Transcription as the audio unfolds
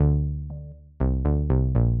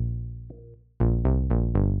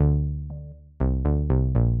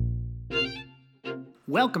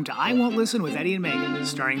Welcome to I Won't Listen with Eddie and Megan,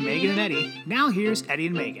 starring Megan and Eddie. Now here's Eddie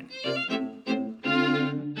and Megan.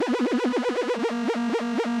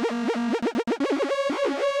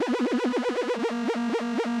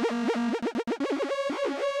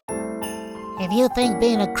 If you think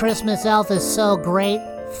being a Christmas elf is so great,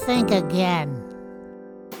 think again.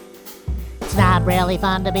 It's not really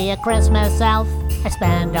fun to be a Christmas elf. I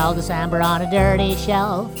spend all December on a dirty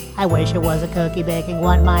shelf. I wish it was a cookie baking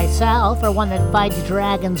one myself, or one that fights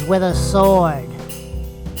dragons with a sword.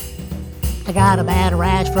 I got a bad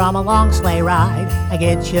rash from a long sleigh ride. I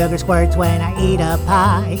get sugar squirts when I eat a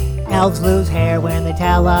pie. Elves lose hair when they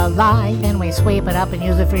tell a lie, and we sweep it up and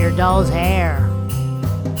use it for your doll's hair.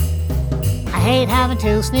 I hate having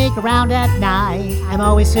to sneak around at night. I'm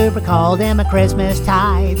always super cold in my Christmas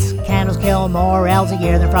tights. Candles kill more elves a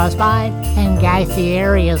year than frostbite, and Guy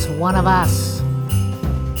Fieri is one of us.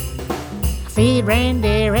 I feed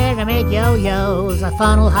reindeer and I make yo-yos. I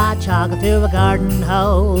funnel hot chocolate through a garden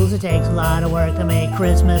hose. It takes a lot of work to make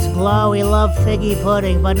Christmas glow. We love figgy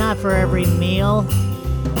pudding, but not for every meal.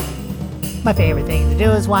 My favorite thing to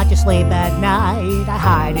do is watch you sleep at night. I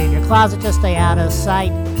hide in your closet to stay out of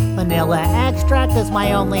sight. Vanilla extract is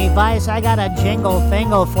my only vice. I got a jingle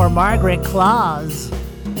fingle for Margaret Claus.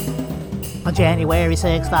 On January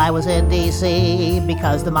 6th, I was in D.C.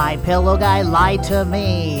 because the My Pillow guy lied to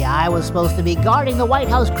me. I was supposed to be guarding the White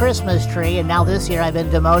House Christmas tree, and now this year I've been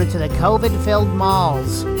demoted to the COVID-filled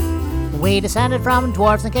malls. We descended from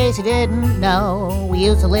dwarfs, in case you didn't know. We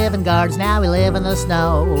used to live in gardens, now we live in the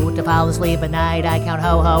snow. To fall asleep at night, I count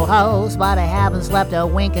ho-ho-hos, but I haven't slept a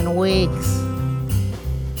wink in weeks.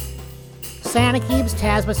 Santa keeps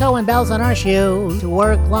tabs by sewing bells on our shoes. To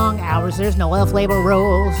work long hours, there's no elf labor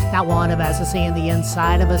rules. Not one of us has seen the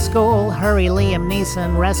inside of a school. Hurry, Liam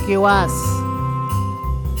Neeson, rescue us.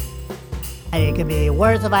 It could be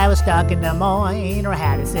worse if I was stuck in Des Moines, or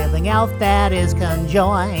had a sibling elf that is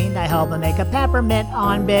conjoined. I hope I make a peppermint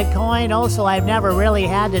on Bitcoin. Also, I've never really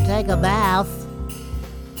had to take a bath.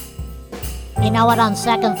 You know what, on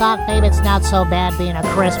second thought, babe, it's not so bad being a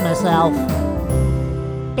Christmas elf.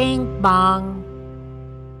 Bing bong.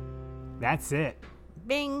 That's it.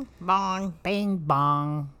 Bing bong. Bing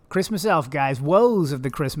bong. Christmas Elf, guys. Woes of the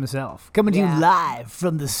Christmas Elf. Coming to you live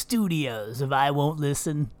from the studios of I Won't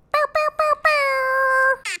Listen.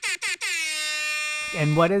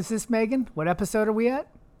 And what is this, Megan? What episode are we at?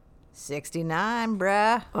 69,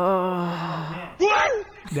 bruh. What?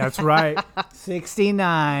 That's right.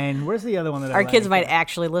 69. Where's the other one that Our kids might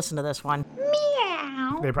actually listen to this one.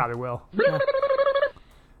 Meow. They probably will.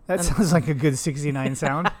 That sounds like a good 69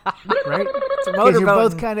 sound, right? It's a Because motorboat. you're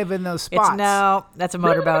both kind of in those spots. That's a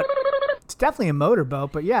motorboat. It's definitely a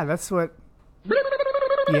motorboat, but yeah, that's what...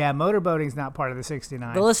 Yeah, motorboating's not part of the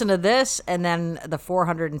 69. But listen to this, and then the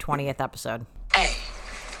 420th episode. Hey,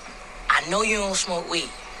 I know you don't smoke weed.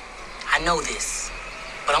 I know this.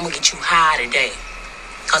 But I'm gonna get you high today.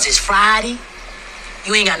 Cause it's Friday,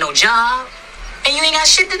 you ain't got no job, and you ain't got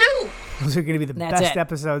shit to do. Those are going to be the That's best it.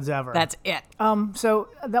 episodes ever. That's it. So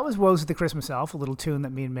that was Woes of the Christmas Elf, a little tune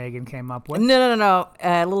that me and Megan came up with. No.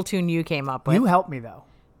 A little tune you came up with. You helped me, though.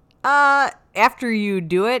 After you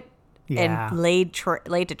do it Yeah. and laid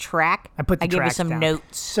to track, I put the give you tracks some down.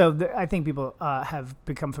 notes. So I think people have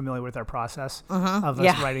become familiar with our process of us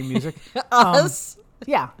Yeah. writing music. Us?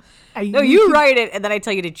 Yeah. No, you write it, and then I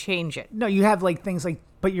tell you to change it. No, you have like things like,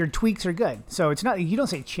 but your tweaks are good. So it's not, you don't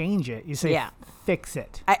say change it. You say fix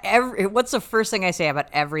it. What's the first thing I say about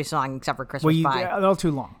every song except for Christmas Well, Pie? they're all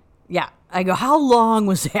too long. Yeah. I go, how long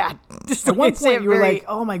was that? Just At one I say point, it you were very- like,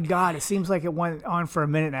 "Oh my god!" It seems like it went on for a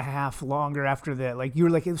minute and a half longer after that. Like you were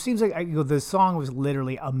like, "It seems like the song was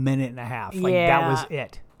literally a minute and a half. Like that was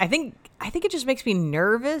it." I think it just makes me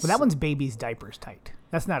nervous. But that one's "Baby's Diapers Tight."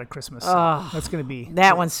 That's not a Christmas song. That's gonna be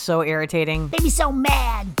That one's so irritating. Baby's so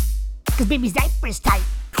mad because baby's diaper's tight.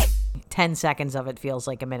 10 seconds of it feels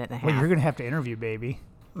like a minute and a half. Well, you're gonna have to interview Baby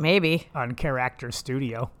Maybe. on Character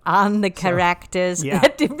Studio. On the characters. yeah.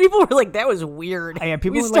 People were like, that was weird. Yeah,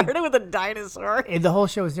 people we were like- started with a dinosaur. The whole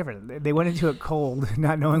show is different. They went into it cold,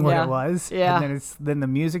 not knowing what Yeah. it was. Yeah. And then the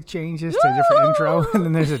music changes to a different intro, and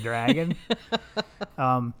then there's a dragon.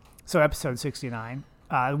 So episode 69.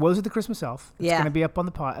 Woes of the Christmas Elf. It's Yeah. going to be up on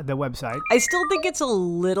the website. I still think it's a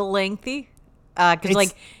little lengthy. Because,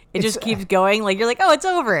 It's- it just keeps going. Like, you're like, oh, it's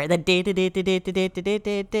over. The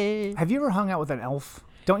da-da-da-da-da-da-da-da-da. Have you ever hung out with an elf?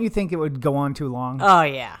 Don't you think it would go on too long? Oh,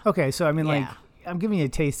 yeah. Okay, so I mean, like, Yeah. I'm giving you a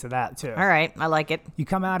taste of that too. All right. I like it. You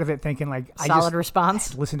come out of it thinking like, I Solid just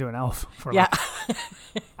response. listen to an elf for Yeah.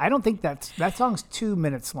 I don't think that song's 2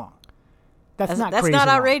 minutes long. That's not That's crazy not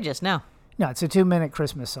long. outrageous, no. No, it's a 2-minute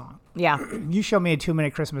Christmas song. Yeah. You show me a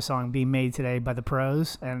 2-minute Christmas song being made today by the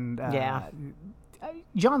pros, and Yeah.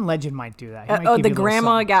 John Legend might do that. He might give The you a little grandma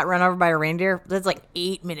something. got run over by a reindeer. That's like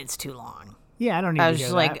 8 minutes too long. Yeah, I don't need I to was hear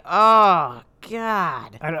just that. like, oh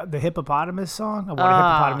God. The hippopotamus song. I want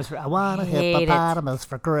a hippopotamus. I want a hate it. hippopotamus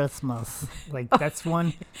for Christmas. Like that's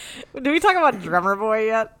one Did we talk about Drummer Boy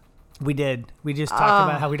yet? we did. We just talked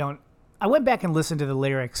about how we don't. I went back and listened to the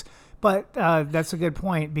lyrics, but that's a good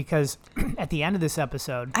point because at the end of this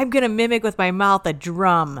episode, I'm gonna mimic with my mouth a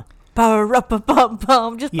drum.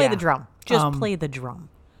 Ba-ra-pa-pum-pum. Just play Yeah. the drum. Just play the drum.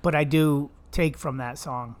 but I do take from that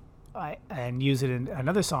song and use it in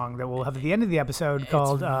another song that we'll have at the end of the episode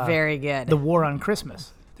called Very good. "The War on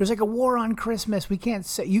Christmas." There's like a war on Christmas. We can't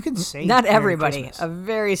say. You can say Not Merry everybody. Christmas. A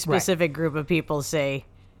very specific group of people say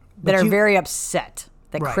that But are you- very upset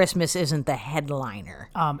that Right. Christmas isn't the headliner.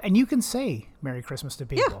 And you can say Merry Christmas to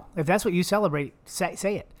people if that's what you celebrate. Say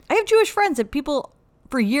it. I have Jewish friends that people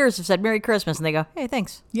for years have said Merry Christmas and they go, hey,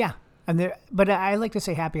 thanks. Yeah. But I like to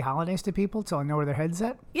say Happy Holidays to people so I know where their head's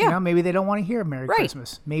at. Yeah. You know, maybe they don't want to hear Merry Right.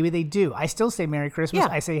 Christmas. Maybe they do. I still say Merry Christmas.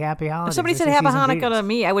 Yeah. I say Happy Holidays. If somebody I said say Happy season's Hanukkah to greetings.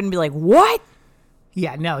 me, I wouldn't be like, what?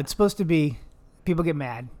 Yeah, no, it's supposed to be people get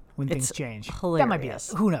mad when things It's change. That hilarious. might be it.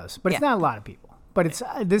 Who knows? But it's Yeah. not a lot of people. But it's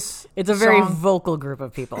this. It's a very song, vocal group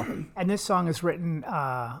of people. and this song is written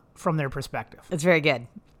from their perspective. It's very good.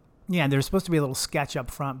 Yeah, there's supposed to be a little sketch up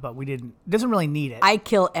front, but we didn't. It doesn't really need it. I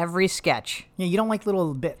kill every sketch. Yeah, you don't like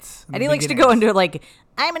little bits. in And the he likes to beginning. go into it like,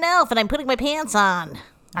 I'm an elf and I'm putting my pants on.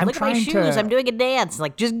 I'm Look at my trying shoes. to- I'm doing a dance.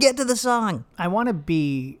 Like, just get to the song. I want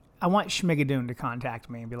Schmigadoon to contact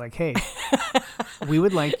me and be like, "Hey, we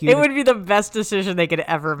would like you." It to would be the best decision they could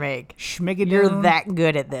ever make. Schmigadoon. You're that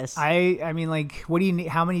good at this. I mean, like, what do you need?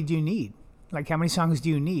 How many do you need? Like, how many songs do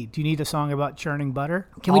you need? Do you need a song about churning butter?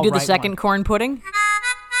 Can we I'll do the write second one. corn pudding?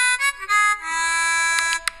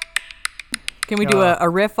 Can we do a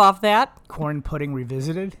riff off that? Corn pudding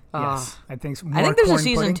revisited? Yes, I think. So. I think there's a More corn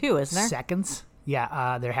season pudding. 2, isn't there? Seconds?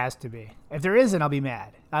 Yeah, there has to be. If there isn't, I'll be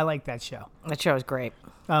mad. I like that show. That show is great.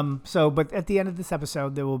 But at the end of this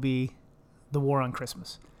episode, there will be the War on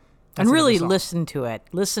Christmas. That's And really another song. listen to it.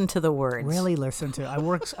 Listen to the words. Really listen to.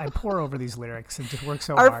 I pour over these lyrics and just work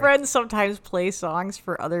so Our hard. friends sometimes play songs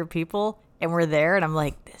for other people, and we're there, and I'm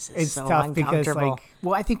like, this is It's so tough because, uncomfortable. like,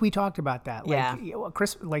 well, I think we talked about that. Like, Yeah.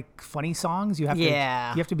 like funny songs, you have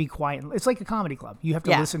Yeah. to, you have to be quiet. It's like a comedy club. You have to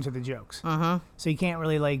Yeah. listen to the jokes. Mm-hmm. So you can't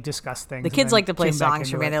really like discuss things. The and kids then like to play tune back songs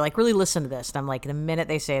for into me, it. and they're like, really listen to this. And I'm like, the minute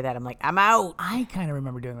they say that, I'm like, I'm out. I kind of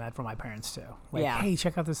remember doing that for my parents too. Like, Yeah. hey,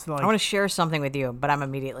 check out this. Like, I want to share something with you, but I'm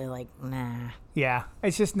immediately like, nah. yeah,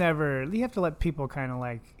 it's just never. You have to let people kind of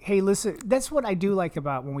like, hey, listen. That's what I do like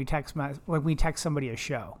about when we text somebody a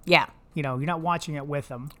show. Yeah, You know, you're not watching it with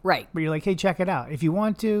them, right. but you're like, hey, check it out. If you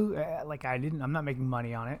want to, like I didn't, I'm not making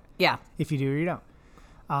money on it. Yeah. If you do or you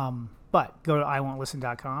don't. But go to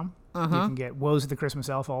iwon'tlisten.com. You can get Woes of the Christmas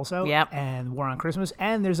Elf also. Yep. And War on Christmas.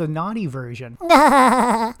 And there's a naughty version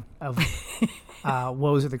of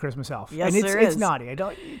Woes of the Christmas Elf. Yes, and it's, there it's is. naughty.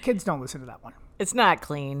 Kids don't listen to that one. It's not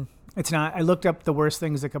clean. It's not. I looked up the worst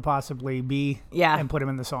things that could possibly be Yeah. and put them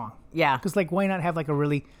in the song. Yeah. Because, like, why not have, like, a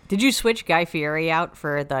really... Did you switch Guy Fieri out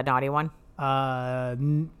for the naughty one?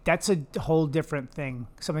 That's a whole different thing.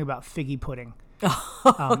 Something about figgy pudding is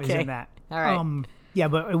Okay. in that. All right. Yeah,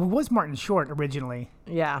 but it was Martin Short originally.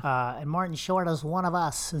 Yeah. And Martin Short is one of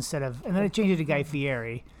us instead of, and then it changed it to Guy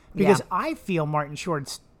Fieri because Yeah. I feel Martin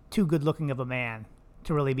Short's too good looking of a man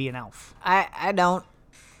to really be an elf. I don't.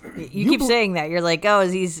 You keep bel- saying that. You're like, oh,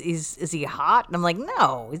 is he hot? And I'm like,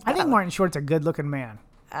 no. He's I think not. Martin Short's a good looking man.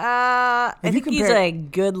 I you think he's compare- a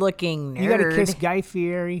good-looking nerd. You got to kiss Guy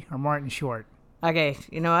Fieri or Martin Short. Okay,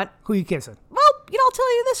 you know what? Who you kissing? Well, I'll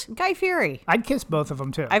tell you this, Guy Fieri. I'd kiss both of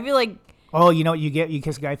them too. I feel like Oh, you know what you get? You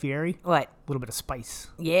kiss Guy Fieri? what? A little bit of spice.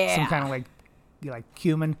 Yeah. Some kind of like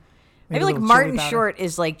cumin. I maybe feel a like little Martin chili powder. Short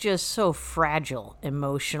is like just so fragile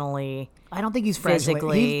emotionally. I don't think he's fragile.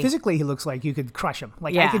 Physically. Physically, he looks like you could crush him.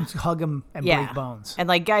 Like I Yeah. could hug him and Yeah. break bones. And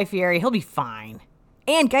like Guy Fieri, he'll be fine.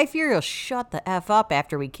 And Guy Fieri will shut the F up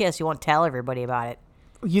after we kiss. He won't tell everybody about it.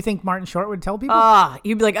 You think Martin Short would tell people?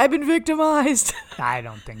 You'd be like, I've been victimized. I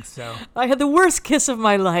don't think so. I had the worst kiss of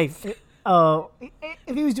my life. Oh,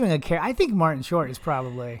 if he was doing a character, I think Martin Short is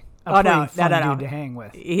probably a Oh, pretty no, fun no. dude to hang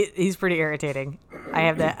with. He's pretty irritating. I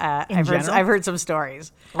have that. In general? I've heard some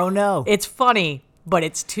stories. Oh no. It's funny, but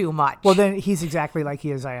it's too much. Well, then he's exactly like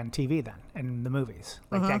he is on TV then in the movies.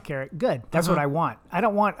 Like Mm-hmm. that character. Good. That's what I want. I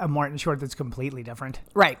don't want a Martin Short that's completely different.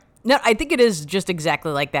 Right. No, I think it is just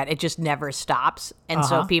exactly like that. It just never stops. And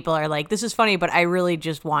so people are like, this is funny, but I really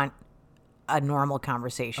just want a normal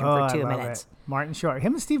conversation Oh, for 2 I love minutes. it. Martin Short.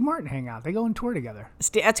 Him and Steve Martin hang out. They go on tour together.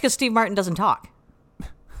 That's because Steve Martin doesn't talk.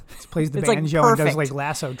 He plays the It's, like, banjo and does perfect. like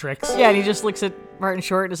lasso tricks. Yeah, and he just looks at Martin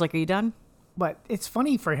Short and is like, "Are you done?" But it's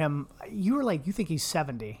funny for him. You were like, you think he's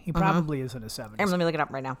 70. He probably is in his 70s. Let me look it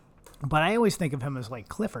up right now. But I always think of him as like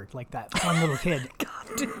Clifford, like that fun little kid.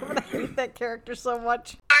 Dude, I hate that character so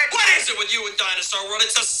much. What is it with you and Dinosaur World?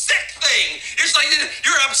 It's a sick thing. It's like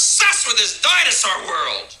you're obsessed with this dinosaur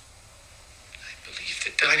world. I believe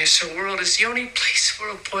the dinosaur world is the only place where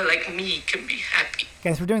a boy like me can be happy.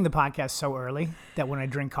 Guys, we're doing the podcast so early that when I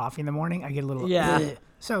drink coffee in the morning, I get a little. Yeah. Ugh.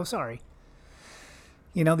 So sorry.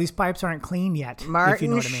 You know, these pipes aren't clean yet. Martin if you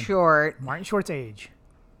know what I mean. Short, Martin Short's age.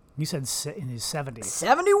 You said in his 70s.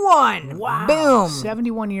 71. Wow. Boom.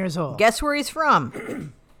 71 years old. Guess where he's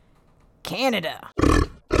from? Canada.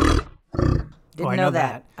 Didn't I know know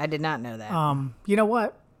that. I did not know that. You know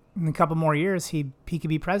what? In a couple more years, he could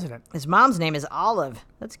be president. His mom's name is Olive.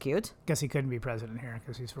 That's cute. Guess he couldn't be president here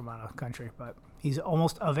because he's from out of country, but he's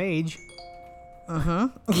almost of age.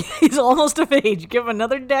 He's almost of age. Give him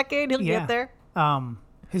another decade, he'll Yeah. get there.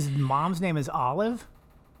 His mom's name is Olive.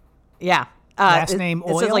 Yeah. Last name It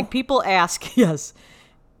says Oil? like people ask, yes.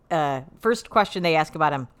 First question they ask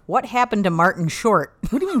about him, what happened to Martin Short?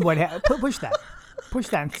 What do you mean? Push that. Push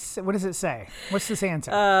that. What does it say? What's this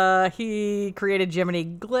answer? He created Jiminy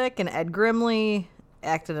Glick and Ed Grimley,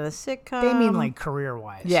 acted in a sitcom. They mean like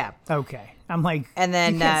career-wise. Yeah. Okay. I'm like. And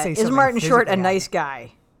then you can't say is something Martin Short a physically nice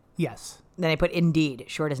guy? Yes. Then I put indeed.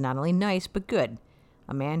 Short is not only nice but good.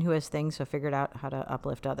 A man who has things so figured out how to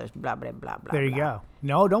uplift others. Blah blah blah blah. There you blah. go.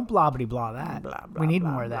 No, don't blobbity blah that. Blah, blah, we need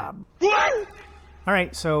blah, more of blah. that. What? All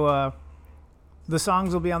right. So the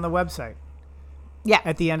songs will be on the website. Yeah.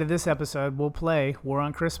 At the end of this episode, we'll play War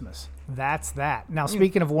on Christmas. That's that. Now,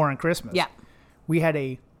 speaking of War on Christmas, Yeah. we had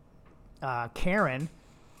a Karen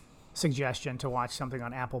suggestion to watch something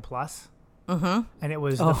on Apple Plus. Mm-hmm. And it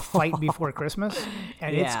was The Fight Before Christmas.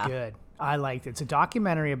 And Yeah. it's good. I liked it. It's a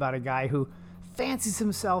documentary about a guy who fancies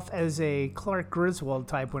himself as a Clark Griswold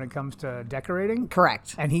type when it comes to decorating.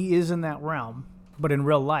 Correct. And he is in that realm, but in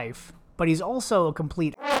real life. But he's also a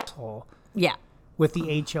complete asshole Yeah. with the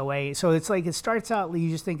HOA. So it's like it starts out, you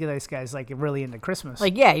just think of this guy's like really into Christmas.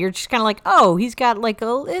 Like, yeah, you're just kind of like, oh, he's got like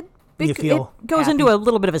You feel it goes happy. into a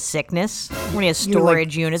little bit of a sickness when he has You're like-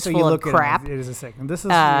 storage units so you full of look at it, crap. it is a sick. And this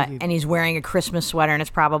is And he's wearing a Christmas sweater, and it's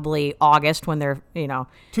probably August when they're,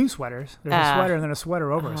 two sweaters. There's a sweater and then a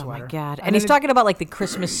sweater over a oh sweater. my God. And And he's then talking about like the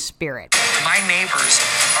Christmas spirit. My neighbors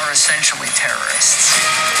are essentially terrorists.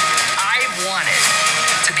 I wanted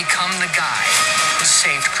to become the guy who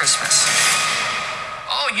saved Christmas.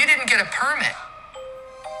 Oh, you didn't get a permit.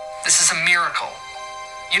 This is a miracle.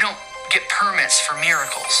 You don't get permits for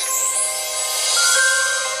miracles.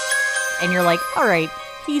 And you're like, all right,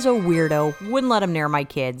 he's a weirdo. Wouldn't let him near my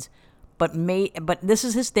kids. But this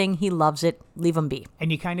is his thing. He loves it. Leave him be.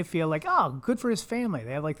 And you kind of feel like, oh, good for his family.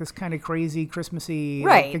 They have like this kind of crazy Christmassy.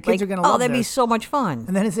 Right. Like, the kids are going to love that'd be this. so much fun.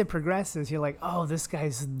 And then as it progresses, you're like, oh, this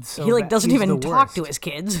guy's so He like bad. doesn't He's even the talk to worst. his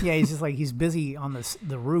kids. Yeah, he's just like, he's busy on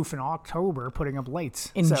the roof in October putting up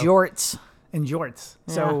lights. In So- jorts. In jorts.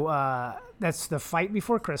 So that's The Fight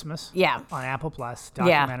Before Christmas. Yeah. On Apple Plus Yeah.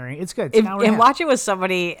 documentary. It's good. It's an hour and a And half. watch it with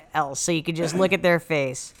somebody else so you can just look at their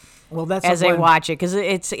face Well, that's as the they one- watch it, because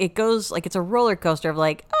it goes like it's a roller coaster of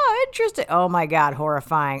like, oh, interesting. Oh my God,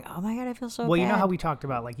 horrifying. Oh my God, I feel so Well, bad. you know how we talked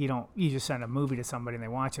about like you just send a movie to somebody and they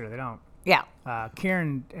watch it or they don't. Yeah.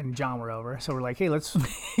 Karen and John were over, so we're like, hey, so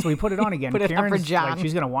we put it on again. Put it on for Karen's John. like,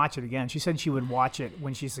 she's gonna watch it again. She said she would watch it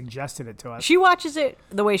when she suggested it to us, She watches it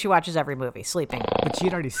the way she watches every movie, sleeping. but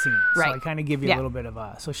she'd already seen it. So I Right. kind of give you Yeah. a little bit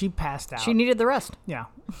of so she passed out. She needed the rest. yeah.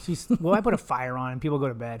 I put a fire on and people go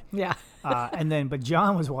to bed. Yeah. But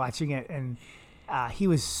John was watching it and he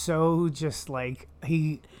was so just like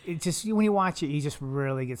when you watch it, he just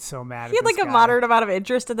really gets so mad. He at had this like a guy. moderate amount of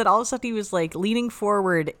interest, and then all of a sudden he was like leaning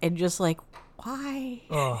forward and just like, why?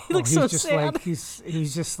 He looks he's so just sad. like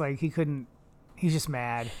he's just like he couldn't. He's just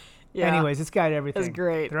mad. Yeah. Anyways, it's got everything. That's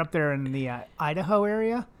great. They're up there in the Idaho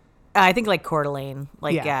area. I think like Coeur d'Alene,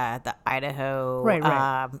 like Yeah. the Idaho,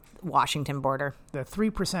 Right. Washington border. The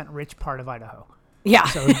 3% rich part of Idaho. Yeah.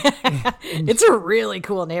 It's a really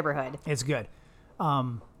cool neighborhood. It's good.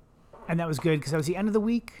 And that was good because that was the end of the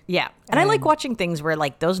week. Yeah. And I like watching things where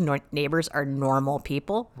like those neighbors are normal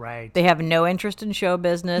people. Right. They have no interest in show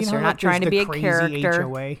business. You know, They're like not trying to there's be a the crazy character.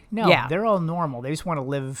 HOA. No, Yeah. they're all normal. They just want to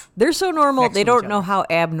live. They're so normal. Next They to each don't know other. how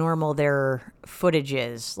abnormal their footage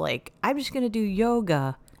is. Like, I'm just going to do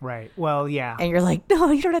yoga Right. Well, yeah. And you're like, no,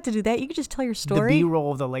 you don't have to do that. You can just tell your The story.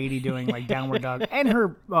 B-roll of the lady doing like downward dog, and her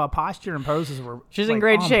posture and poses were. She's like, in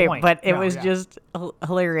great on shape, point. but it No, was yeah. just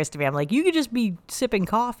hilarious to me. I'm like, you could just be sipping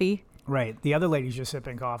coffee. Right. The other lady's just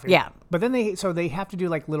sipping coffee. Yeah. But then they have to do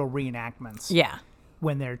like little reenactments. Yeah.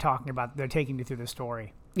 When they're they're taking you through the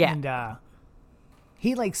story. Yeah. And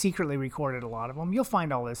he like secretly recorded a lot of them. You'll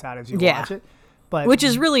find all this out as you Yeah. watch it. But Which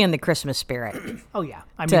is really in the Christmas spirit oh yeah,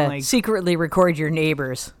 I to mean like secretly record your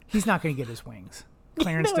neighbors. he's not going to get his wings.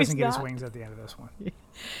 Clarence No, he's doesn't get his not. wings at the end of this one.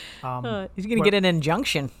 He's going to get an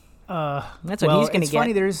injunction. That's what Well, he's going to it's get.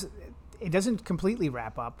 funny. It doesn't completely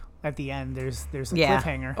wrap up at the end. There's a Yeah.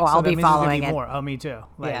 cliffhanger. Oh, I'll that be means there's gonna following be it. more. Oh, me too.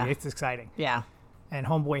 Like, Yeah. it's exciting. Yeah. And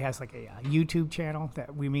Homeboy has like a YouTube channel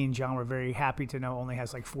that me and John were very happy to know only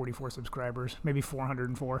has like 44 subscribers, maybe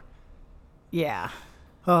 404. Yeah.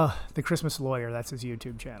 The Christmas Lawyer, that's his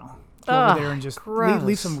YouTube channel. Go Ugh, over there and just gross.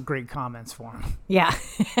 leave some great comments for him. Yeah.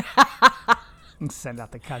 And send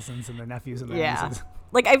out the cousins and the nephews and the Yeah. nieces.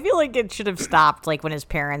 Like, I feel like it should have stopped, like, when his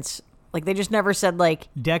parents, like, they just never said, like,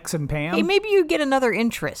 Dex and Pam. hey, maybe you get another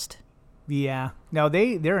interest. Yeah. No,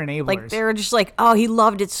 they're enablers. Like, they're just like, oh, he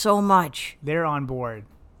loved it so much. They're on board.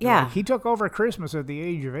 They're Yeah. like, he took over Christmas at the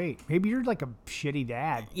age of 8. Maybe you're like a shitty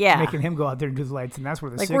dad. Yeah. Making him go out there and do the lights, and that's where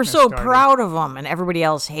the Like, we're sickness so started. proud of him, and everybody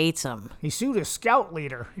else hates him. He sued a scout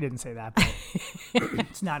leader. He didn't say that, but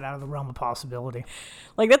it's not out of the realm of possibility.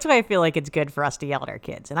 Like, that's why I feel like it's good for us to yell at our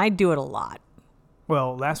kids, and I do it a lot.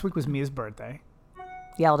 Well, last week was Mia's birthday.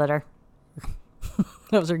 Yelled at her.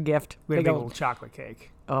 That was her gift. We had a big old- little chocolate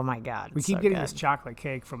cake. Oh, my God. We it's keep so getting good. this chocolate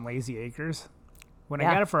cake from Lazy Acres. When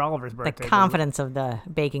Yeah. I got it for Oliver's The birthday, confidence of the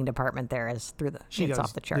baking department there is through the, she it's goes,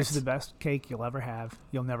 off the charts. "This is the best cake you'll ever have.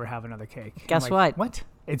 You'll never have another cake." I'm Guess like, what? What?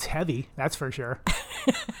 It's heavy. That's for sure.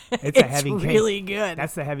 It's a heavy cake. really good.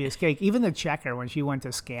 That's the heaviest cake. Even the checker, when she went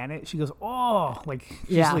to scan it, she goes, "Oh, like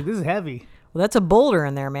she's Yeah. like, this is heavy." Well, that's a boulder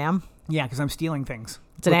in there, ma'am. Yeah, because I'm stealing things.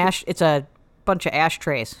 It's an ash. It's a bunch of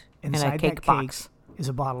ashtrays in Inside a cake that box. cake is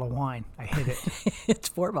a bottle of wine. I hid it. It's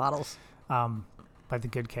 4 bottles. But the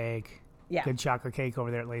good cake. Yeah. Good chocolate cake over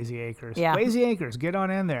there at Lazy Acres. Yeah. Lazy Acres, get on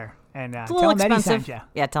in there. And It's a tell little them Eddie expensive. sent you.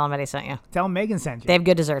 Yeah, tell them Eddie sent you. Tell them Megan sent you. They have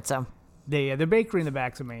good desserts, though. The bakery in the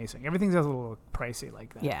back's amazing. Everything's a little pricey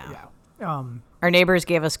like that. Yeah. Yeah. Our neighbors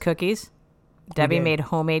gave us cookies. Debbie did. made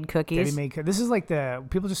homemade cookies. Debbie made, this is like the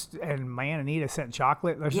people just, and my Aunt Anita sent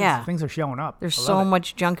chocolate. There's Yeah. just, things are showing up. There's I so love it.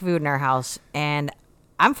 much junk food in our house, and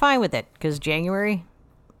I'm fine with it because January,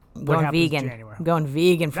 I'm What going happens in vegan. January? I'm going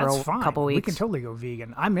vegan for That's a fine. couple weeks. We can totally go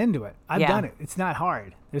vegan. I'm into it. I've Yeah. done it. It's not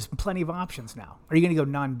hard. There's plenty of options now. Are you going to go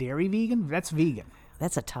non-dairy vegan? That's vegan.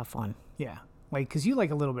 That's a tough one. Yeah. Like, because you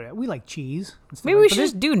like a little bit. We like cheese. and stuff Maybe like- we but should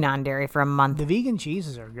just do non-dairy for a month. The vegan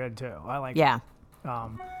cheeses are good too. I like. Yeah.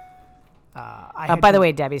 I had By to- the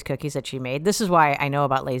way, Debbie's cookies that she made. This is why I know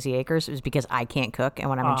about Lazy Acres. Is because I can't cook, and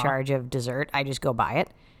when I'm in charge of dessert, I just go buy it,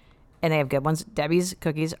 and they have good ones. Debbie's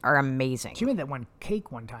cookies are amazing. she made that one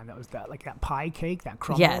cake one time. That was like that pie cake, that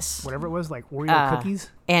crumble, Yes. whatever it was, like Oreo cookies.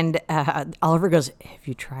 And Oliver goes, "Have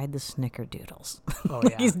you tried the Snickerdoodles?" Oh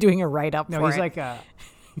Like yeah. he's doing a write up. No, for he's it. like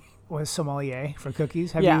was sommelier for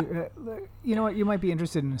cookies. Have Yeah. you? You know what? You might be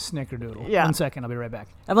interested in a Snickerdoodle. Yeah. 1 second. I'll be right back.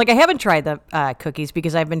 I'm like, I haven't tried the cookies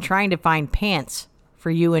because I've been trying to find pants for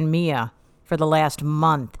you and Mia for the last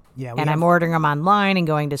month. Yeah, we and I'm have- ordering them online and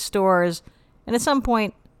going to stores. And at some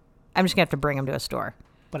point, I'm just gonna have to bring them to a store.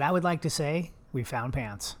 But I would like to say we found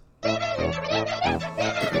pants.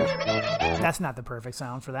 That's not the perfect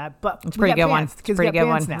sound for that, but It's a pretty good one. It's a pretty good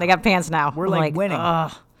one. Now. They got pants now. We're I'm like winning.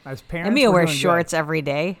 Ugh. As parents, And Mia we're wears doing good. shorts every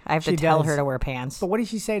day. I have to She tell does. her to wear pants. But what did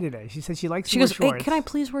she say today? She said she likes She to wear goes, "Hey, shorts. can I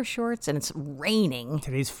please wear shorts?" And it's raining.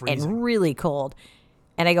 Today's freezing. And really cold.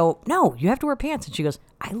 And I go, "No, you have to wear pants." And she goes,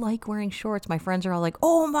 "I like wearing shorts." My friends are all like,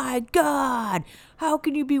 "Oh my God, how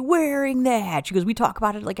can you be wearing that?" She goes, "We talk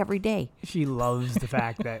about it like every day." She loves the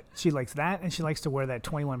fact that she likes that, and she likes to wear that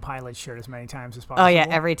 21 Pilots shirt as many times as possible. Oh yeah,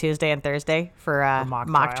 every Tuesday and Thursday for mock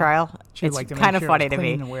mock trial. trial. She'd It's like to make kind of sure funny it's to me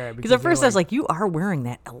clean and wear it because because at first they're I was like, "You are wearing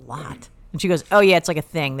that a lot," and she goes, "Oh yeah, it's like a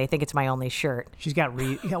thing. They think it's my only shirt." She's got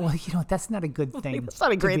yeah, well, you know, that's not a good thing. That's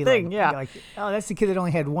not a to great be thing, Like, yeah. Like, oh, that's the kid that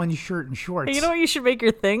only had one shirt and shorts. Hey, you know what you should make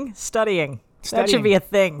your thing? Studying. That should Studying. be a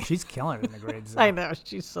thing. She's killing it in the grades. I know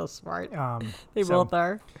she's so smart. They so- both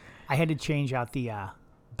are. I had to change out the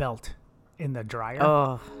belt in the dryer.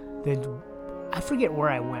 Oh, I forget where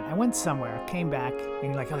I went. I went somewhere, came back, and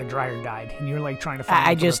you're like, oh, the dryer died. And you're like trying to find I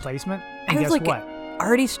like, a just- replacement. I And was guess like what?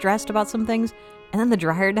 already stressed about some things, and then the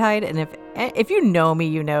dryer died. And if you know me,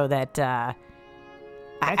 you know that That's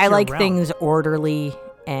I your like realm. things orderly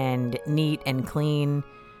and neat and clean.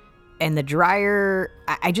 And the dryer,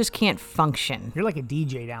 I just can't function. You're like a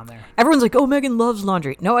DJ down there. Everyone's like, oh, Megan loves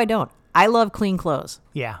laundry. No, I don't. I love clean clothes.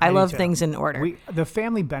 Yeah, I do love too. things in order. The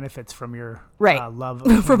family benefits from your Right. love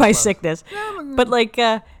of For my clothes. sickness. But like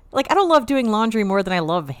I don't love doing laundry more than I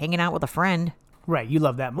love hanging out with a friend. Right, you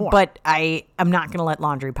love that more. But I'm not going to let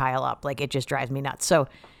laundry pile up. Like, it just drives me nuts. So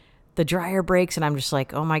the dryer breaks, and I'm just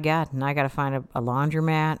like, oh, my God. Now I got to find a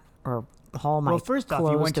laundromat or haul my well, first off, you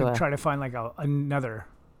clothes went to a- try to find like another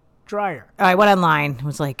dryer. I went online.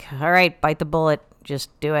 Was like, all right, bite the bullet.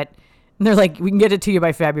 Just do it. And they're like, we can get it to you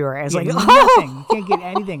by February. I was Yeah, like, nothing. oh. You can't get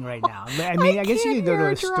anything right now. I mean, I guess you can't could go to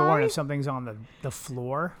air a store dry. and if something's on the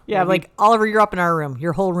floor. Yeah, maybe, like, Oliver, you're up in our room.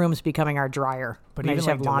 Your whole room's becoming our dryer. but And I even just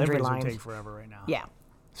like have laundry deliveries lines. would take forever right now. Yeah.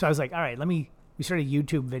 So I was like, all right, we started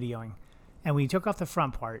YouTube videoing, and we took off the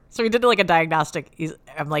front part. So we did like a diagnostic.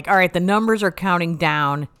 I'm like, all right, the numbers are counting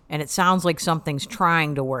down, and it sounds like something's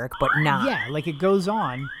trying to work, but not. Yeah, like it goes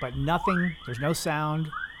on, but nothing. There's no sound.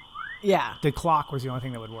 Yeah. The clock was the only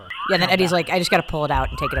thing that would work. Yeah, and then Count Eddie's back. like, I just got to pull it out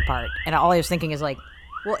and take it apart. And all I was thinking is like,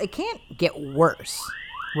 well, it can't get worse.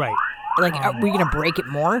 right, Like, are we going to break it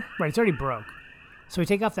more? right. It's already broke. So we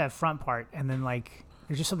take off that front part, and then like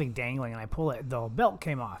there's just something dangling, and I pull it. The belt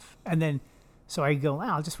came off, and then so I go,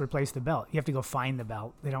 I'll just replace the belt. You have to go find the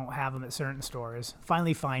belt. They don't have them at certain stores.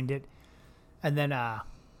 Finally find it, and then I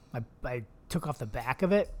took off the back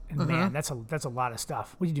of it, and Mm-hmm. man, that's a lot of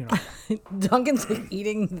stuff. What are you doing? Over there? Duncan's like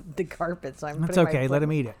eating the carpet, so I'm That's putting my okay. foot- Let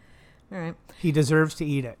him eat it. All right. He deserves to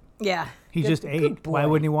eat it. Yeah. He just ate. Good boy. Why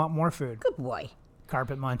wouldn't he want more food? Good boy.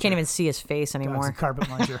 Carpet muncher. Can't even see his face Dog's anymore. a carpet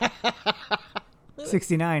muncher.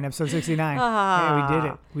 69, episode 69. Ah. Yeah, we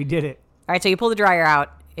did it. We did it. All right, so you pull the dryer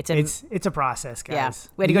out. It's in. It's a process, yeah. guys.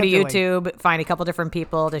 We had to You go to have like, YouTube, find a couple different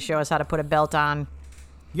people to show us how to put a belt on.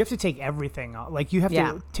 you have to take everything off. Like, you have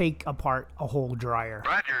Yeah. to take apart a whole dryer.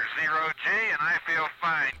 Roger, 0J, and I feel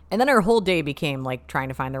fine. And then our whole day became like trying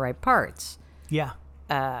to find the right parts. Yeah.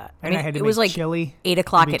 I And mean, I had to it make was like chili. 8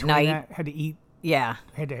 o'clock in at between night. that. Had to eat. Yeah.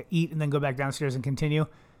 Had to eat and then go back downstairs and continue.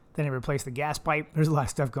 Then I replaced the gas pipe. There's a lot of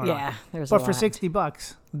stuff going on. Yeah, there's a But for lot. $60, the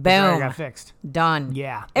dryer Boom. got fixed. Done.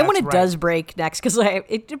 Yeah, And when that's it right. does break next, because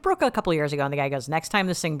it broke a couple of years ago, and the guy goes, next time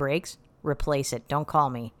this thing breaks, replace it. Don't call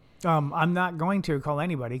me. I'm not going to call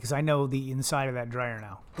anybody because I know the inside of that dryer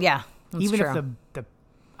now. Yeah. That's Even true. if the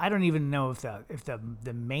I don't even know if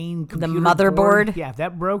the main computer motherboard? board, yeah, if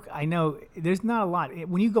that broke, I know there's not a lot.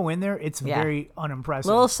 When you go in there, it's Yeah. very unimpressive.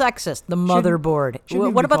 Little sexist. The motherboard. shouldn't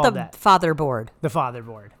even What be about the called that. fatherboard? The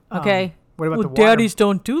fatherboard. Okay. What about well, the water? daddies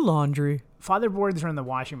don't do laundry. Fatherboards are in the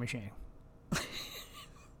washing machine.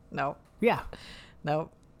 No. Yeah, No.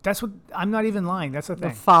 that's what. I'm not even lying. That's the The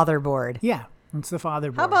thing. fatherboard. Yeah, it's the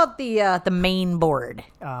fatherboard. How about the main board?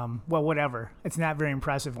 Well, whatever. It's not very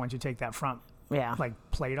impressive once you take that front Yeah. like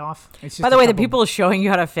plate off. It's just By the a way, the couple- people showing you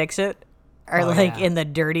how to fix it are Oh, like yeah. in the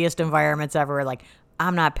dirtiest environments ever. Like,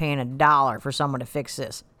 I'm not paying $1 for someone to fix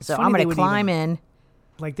this. So funny I'm they going to would climb even- in.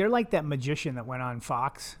 Like, they're like that magician that went on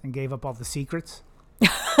Fox and gave up all the secrets.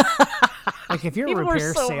 Like, if you're a People were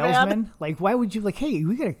repair so salesman, like, why would you, like, hey,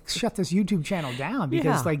 we got to shut this YouTube channel down because,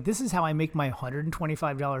 Yeah. like, this is how I make my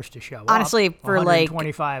 $125 to show Honestly, up. for, like-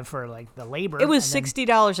 $125 for, like, the labor. It was and then-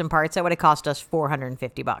 $60 in parts. That would have cost us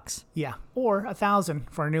 $450. Yeah. Or $1,000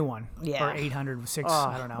 for a new one. Yeah. Or 800, six, Oh,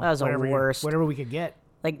 I don't know. that was the whatever worst. Whatever we could get.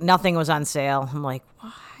 Like, nothing was on sale. I'm like,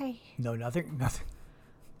 why? No, nothing. Why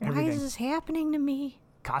Everything. is this happening to me?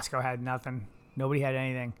 Costco had nothing. Nobody had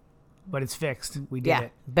anything. But it's fixed. We did Yeah.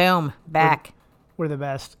 it. Boom. Back. We're the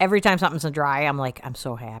best. Every time something's dry, I'm like, I'm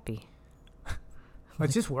so happy. It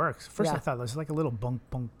just works. First, Yeah. I thought it was like a little bunk,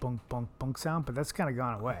 bunk, bunk, bunk, bunk sound, but that's kind of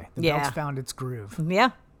gone away. The Yeah. belt's found its groove. Yeah.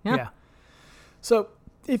 Yeah. So,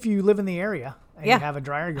 if you live in the area and Yeah. you have a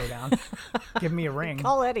dryer go down, give me a ring.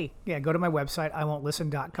 Call Eddie. Yeah, go to my website,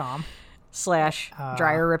 iwon'tlisten.com. /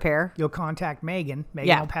 dryer repair. You'll contact Megan. Megan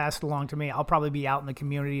Yeah. will pass it along to me. I'll probably be out in the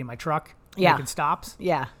community in my truck Yeah. making stops.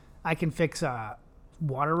 Yeah. I can fix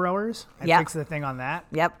water rowers. I Yeah. fixed the thing on that.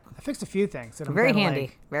 Yep. I fixed a few things. That I'm Very kinda handy.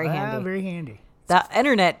 like, Very handy. Very handy. The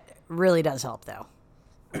internet really does help, though.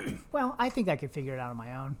 Well, I think I could figure it out on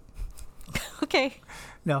my own. Okay.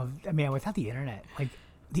 No, I mean, without the internet, like,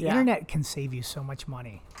 the Yeah. internet can save you so much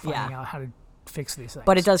money finding Yeah. out how to fix these things.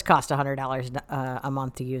 But it does cost $100 a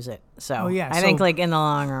month to use it. So Oh, yeah, I think so- like in the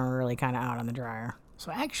long run, we're really kind of out on the dryer.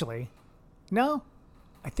 So actually, no,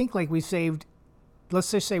 I think like we saved,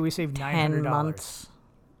 let's just say we saved $900. 10 months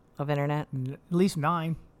of internet. At least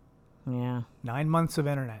 9 Yeah. months of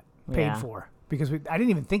internet paid Yeah. for because I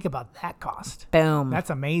didn't even think about that cost. Boom. That's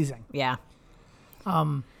amazing. yeah.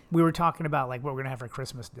 We were talking about like what we're gonna have for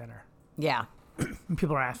Christmas dinner. Yeah. And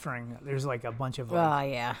people are asking. There's like a bunch of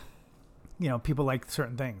like, Yeah. people like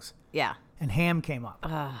certain things. Yeah. And ham came up.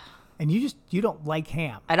 And you don't like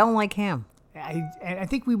ham. I don't like ham. I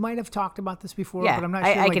think we might have talked about this before, Yeah. but I'm not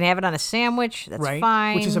sure. I can have it on a sandwich. That's right?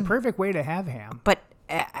 fine. Which is a perfect way to have ham. But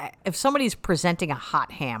if somebody's presenting a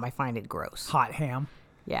hot ham, I find it gross. Hot ham.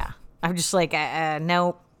 Yeah. I'm just like,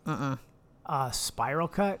 nope. Spiral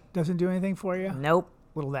cut doesn't do anything for you. Nope.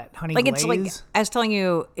 Little that honey Like, glaze. it's like, I was telling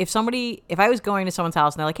you, if I was going to someone's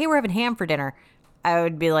house and they're like, hey, we're having ham for dinner, I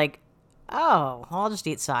would be like, oh, well, I'll just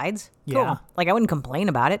eat sides. Yeah. Cool. Like, I wouldn't complain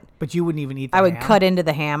about it. But you wouldn't even eat the I would ham. cut into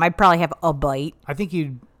the ham. I'd probably have a bite. I think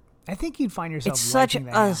you'd find yourself It's such liking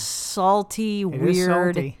the a ham. salty, It is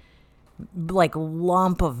weird, salty. like,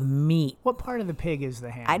 lump of meat. What part of the pig is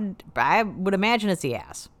the ham? I would imagine it's the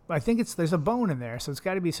ass. I think there's a bone in there, so it's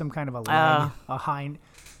got to be some kind of a leg, a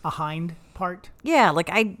hind part. Yeah, like,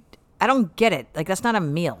 I don't get it. Like, that's not a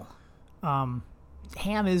meal. Ham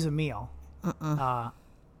is a meal.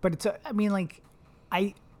 But it's then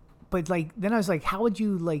I was like, how would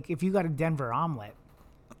you, like, if you got a Denver omelet?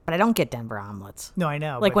 But I don't get Denver omelets. No, I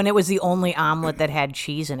know. Like, but when it was the only omelet that had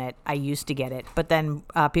cheese in it, I used to get it. But then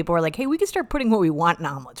people were like, hey, we can start putting what we want in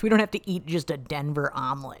omelets. We don't have to eat just a Denver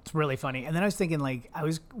omelet. it's really funny. And then I was thinking, like,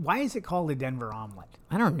 why is it called a Denver omelet?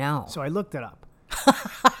 I don't know. So I looked it up.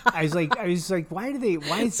 I was like, why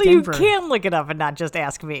is So Denver? you can look it up and not just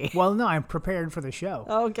ask me. Well, no, I'm prepared for the show.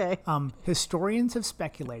 Okay. Historians have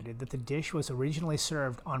speculated that the dish was originally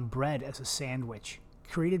served on bread as a sandwich,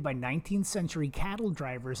 created by 19th century cattle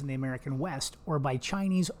drivers in the American West or by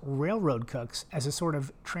Chinese railroad cooks as a sort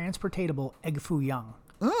of transportatable egg foo young.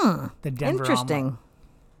 The Denver Interesting. omelet.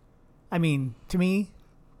 I mean, to me,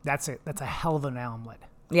 that's it. That's a hell of an omelet.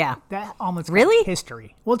 Yeah. That omelet's Really? got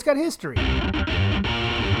history. Well, it's got history.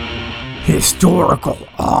 Historical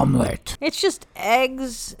omelet. It's just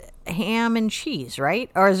eggs, ham, and cheese, right?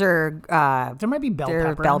 Or is there... There might be bell There-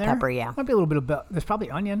 pepper. bell in there. pepper, yeah. Might be a little bit of bell. There's probably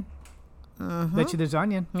onion. Bet you there's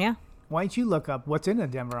onion. yeah. Why don't you look up what's in a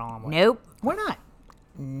Denver omelet? Nope. Why not?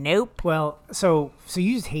 Nope. Well, so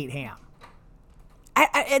you just hate ham.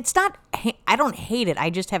 It's not... I don't hate it. I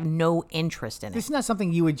just have no interest in it. This is not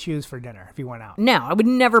something you would choose for dinner if you went out. No, I would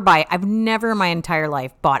never buy... I've never in my entire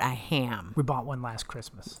life bought a ham. We bought one last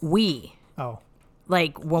Christmas. Oh.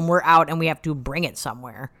 Like, when we're out and we have to bring it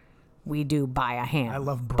somewhere, we do buy a ham. I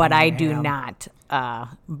love But I bringing do ham. not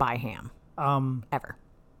buy ham. Ever.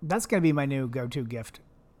 That's gonna be my new go-to gift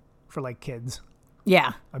for like kids.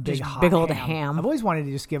 Yeah. A big just hot big old ham. ham. I've always wanted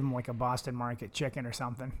to just give them like a Boston Market chicken or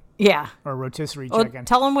something, Yeah. or a rotisserie Well, chicken.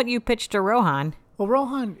 tell him what you pitched to Rohan. Well,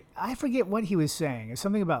 Rohan, I forget what he was saying. It's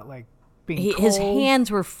something about like being cold. His hands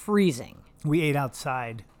were freezing. We ate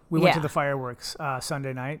outside. We went to Yeah. the fireworks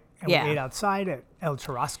Sunday night, and Yeah. we ate outside at El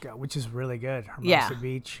Churrasco, which is really good. Hermosa Yeah.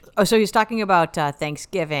 Beach. Oh, so he's talking about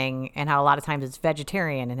Thanksgiving and how a lot of times it's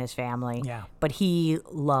vegetarian in his family. Yeah. But he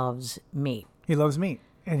loves meat. He loves meat,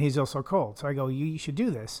 and he's also cold. So I go, you should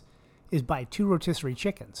do this, is buy 2 rotisserie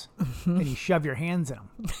chickens, and you shove your hands in them.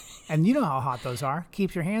 And you know how hot those are.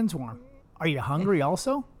 Keeps your hands warm. Are you hungry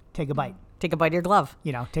also? Take a bite. Take a bite of your glove.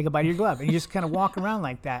 Take a bite of your glove. And you just kind of walk around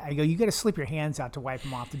like that. I go, you got to slip your hands out to wipe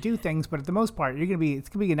them off to do things, but at the most part, it's going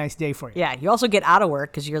to be a nice day for you. Yeah, you also get out of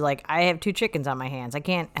work because you're like, I have 2 chickens on my hands. I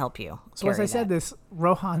can't help you. So as I carry said, that. this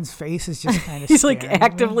Rohan's face is just kind of He's like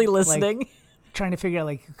actively like, listening. trying to figure out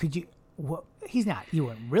like, could you? What? He's not. You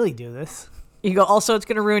wouldn't really do this. You go, also, it's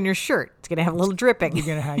going to ruin your shirt. It's going to have a little dripping. You're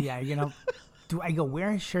gonna have Do I go wear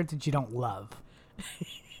a shirt that you don't love?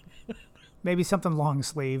 Maybe something long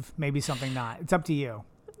sleeve. Maybe something not. It's up to you.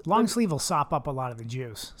 Long sleeve will sop up a lot of the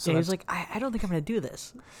juice. So So he's that's- like, I don't think I'm going to do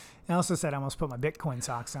this. I also said I almost put my Bitcoin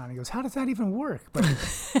socks on. He goes, how does that even work? But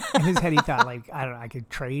in his head, he thought like, I don't know, I could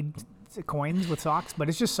trade coins with socks, but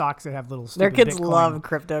it's just socks that have little. Their stupid kids Bitcoin. love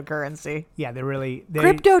cryptocurrency. Yeah, they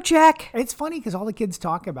Crypto check. It's funny because all the kids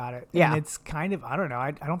talk about it. Yeah. And it's kind of, I don't know,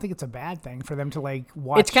 I don't think it's a bad thing for them to like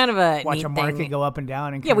watch. It's kind of a watch neat a market thing. go up and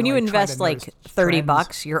down. And Yeah, when kinda, you like, try to invest like notice $30,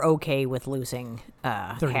 trends. you're okay with losing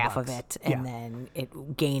half of $30, it, and yeah. then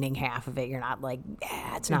it gaining half of it. You're not like,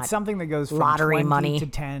 it's It's not something that goes from lottery 20 money. to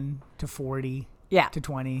 10 to 40 Yeah. to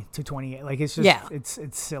 20 to 28. Like it's just, Yeah. it's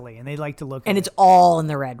silly. And they like to look and at it's it. all in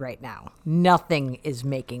the red right now. Nothing is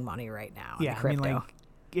making money right now. In Yeah, crypto. I mean, like,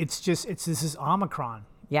 this is Omicron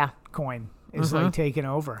yeah, coin is like taking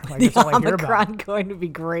over. Like that's the all I hear about. Omicron going to be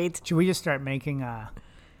great. Should we just start making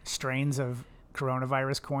strains of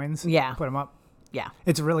coronavirus coins? Yeah. Put them up. Yeah.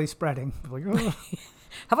 It's really spreading. Like, ugh.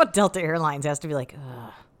 How about Delta Airlines has to be like,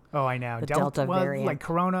 ugh. Oh, I know. The Delta well, variant. like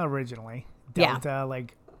Corona originally. Yeah. Delta,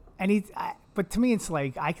 like, but to me, it's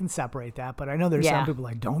like I can separate that. But I know there's Yeah. some people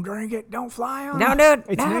like, don't drink it, don't fly on Don't it. do it,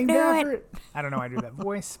 It's don't named do after it. I don't know. I do that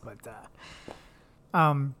voice, but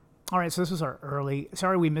All right, so this was our early.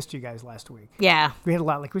 Sorry we missed you guys last week. Yeah. We had a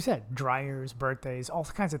lot, like we said, dryers, birthdays, all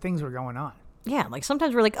kinds of things were going on. Yeah, like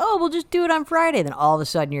sometimes we're like, oh, we'll just do it on Friday. Then all of a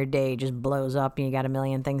sudden your day just blows up and you got a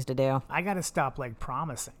million things to do. I got to stop like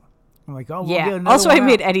promising. I'm like, oh, we'll Yeah. get another Also, one I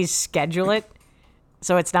made out. Eddie schedule it.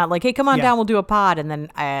 So it's not like, hey, come on Yeah. down, we'll do a pod. And then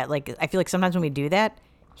I feel like sometimes when we do that,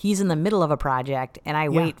 he's in the middle of a project and I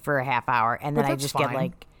wait for a half hour and But then I that's just fine. get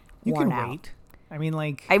like You worn can out. wait. I mean,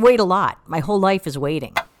 like, I wait a lot. My whole life is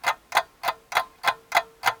waiting.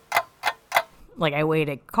 Like I wait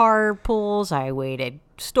at car pools, I wait at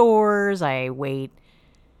stores, I wait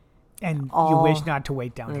and you all wish not to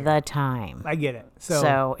wait down here. the time. I get it. So,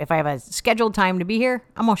 So if I have a scheduled time to be here,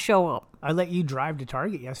 I'm gonna show up. I let you drive to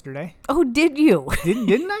Target yesterday. Oh, did you?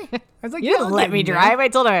 Didn't I? I was like, You yeah, didn't I'll let get me in there. drive. I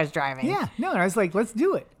told him I was driving. Yeah, no, I was like, let's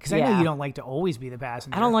do it because I know Yeah. you don't like to always be the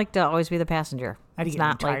passenger. I don't like to always be the passenger. I had to It's get new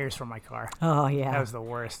not like, tires for my car. oh yeah. That was the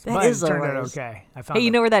worst. That but is it the turned out worst. okay. I found Hey, you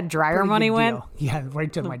a know where that dryer pretty money good went? deal. Yeah,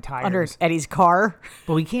 right to my tires. Under Eddie's car.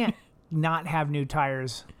 But we can't not have new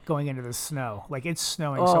tires going into the snow. Like it's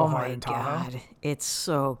snowing so Oh hard my in Tahoe. god, it's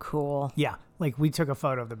so cool. Yeah, like we took a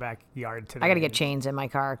photo of the backyard today. I got to get chains in my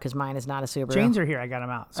car because mine is not a Subaru. Chains are here. I got them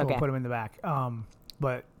out, so Okay. we'll put them in the back.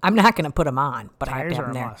 But I'm not going to put them on, but I have tires to are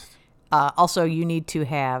have a them there. must. Also, you need to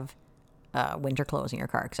have winter clothes in your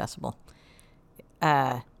car accessible.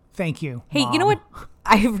 Thank you. Hey, you know what?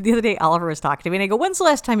 The other day, Oliver was talking to me, and I go, "When's the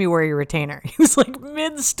last time you wore your retainer?" He was like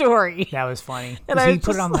mid-story. That was funny. And 'Cause I he was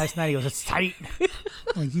put it just on like- last night. He goes, "It's tight."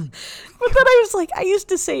 Like you But then I was like, I used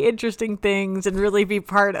to say interesting things and really be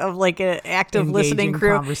part of like an active listening Engaging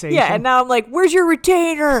crew. conversation. Yeah, and now I'm like, "Where's your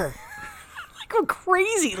retainer?" Like a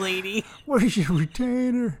crazy lady. Where's your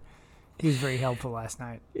retainer? He was very helpful last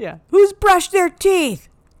night. Yeah. Who's brushed their teeth?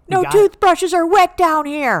 No got- toothbrushes are wet down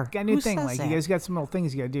here. Got a new Who thing. says Like that? you guys got some little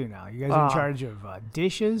things you got to do now. You guys are in charge of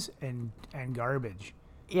dishes and garbage.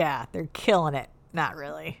 Yeah, they're killing it. Not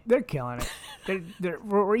really. They're killing it.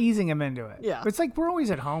 We're easing them into it. Yeah. But it's like we're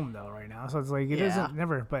always at home though right now, so it's like it Yeah. isn't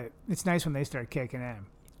never. But it's nice when they start kicking in.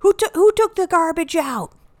 Who took the garbage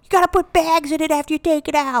out? You gotta put bags in it after you take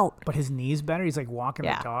it out. But his knee's better. He's like walking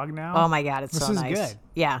Yeah. the dog now. Oh my god, it's This so is nice. good.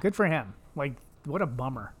 Yeah. Good for him. Like what a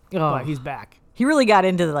bummer. Oh. But he's back. He really got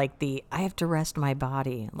into the I have to rest my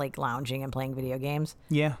body, like lounging and playing video games.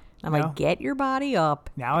 Yeah. I'm No. like, get your body up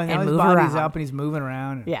Now and his move body's around. up and he's moving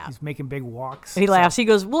around. And Yeah. He's making big walks. And he So- laughs. He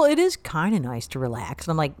goes, "Well, it is kind of nice to relax."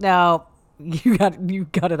 And I'm like, "No, you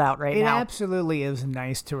got it out right It now." absolutely is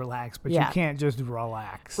nice to relax, but Yeah. you can't just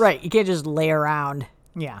relax. Right. You can't just lay around.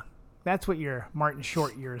 Yeah. That's what your Martin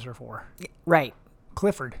Short years are for. Right.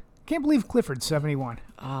 Clifford. Can't believe Clifford's 71.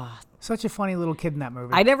 Such a funny little kid in that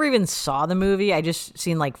movie. I never even saw the movie. I just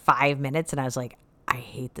seen like 5 minutes, and I was like, I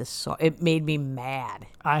hate this so. It made me mad.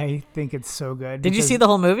 I think it's so good. Did you because- see the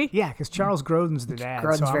whole movie? Yeah, because Charles Grodin's the dad.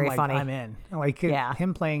 Grodin's so I'm very like, funny. I'm in. Like Yeah.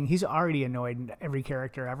 him playing, he's already annoyed in every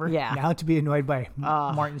character ever. Yeah. Now to be annoyed by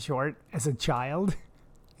Martin Short as a child.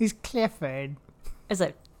 He's Clifford. As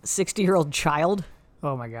a 60-year-old child,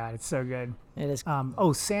 Oh my God, it's so good. it is.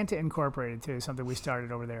 Santa Incorporated too, something we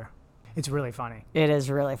started over there. It's really funny. It is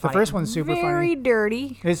really funny. first one's super Very funny.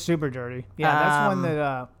 dirty. It's super dirty. Yeah, that's one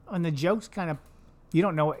that when the jokes kind of, you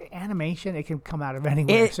don't know animation, it can come out of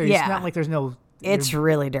anywhere. So yeah. it's not like there's no. It's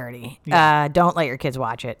really dirty. Yeah. Don't let your kids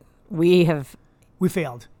watch it. We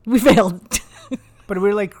failed, failed. but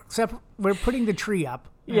we're like we're putting the tree up.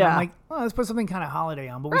 And Yeah. I'm like, oh, let's put something kind of holiday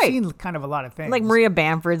on. But we've Right. seen kind of a lot of things. Like Maria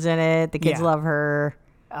Bamford's in it. The kids Yeah. love her.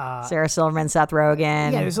 Sarah Silverman, Seth Rogen.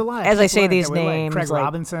 Yeah, there's a lot. Of As I people say in it these that we like. names, Craig like,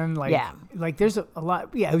 Robinson, like yeah. like there's a lot.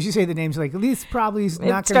 Yeah, as you say the names, like this probably is not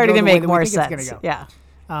going it's starting to go the way make that more we think sense. It's gonna go.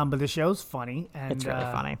 Yeah, But the show's funny and it's really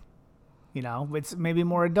funny. You know, it's maybe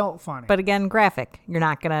more adult funny. But again, graphic. You're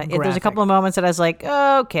not gonna. There's a Graphic. couple of moments that I was like,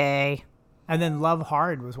 okay. And then Love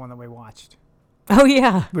Hard was one that we watched, Oh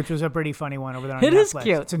yeah, which was a pretty funny one over there on It Netflix. is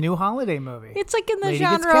cute. It's a new holiday movie. it's like in the Lady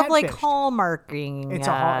gets genre of like catfished. Hallmarking. It's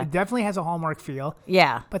it definitely has a Hallmark feel,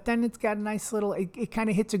 yeah, but then it's got a nice little. It kind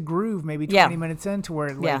of hits a groove maybe 20 Yeah. minutes into where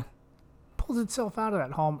it like yeah. pulls itself out of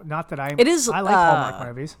that Hallmark. Not that I. It is, I like Hallmark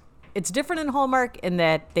movies. It's different in Hallmark in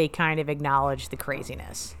that they kind of acknowledge the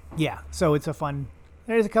craziness. Yeah, so it's a fun.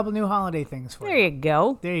 There's a couple new holiday things for There you. you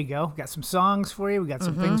go. There you go. Got some songs for you. We got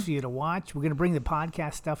some Mm-hmm. things for you to watch. We're gonna bring the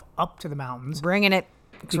podcast stuff up to the mountains. Bringing it.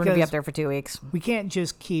 'Cause we're gonna be Because- up there for 2 weeks. We can't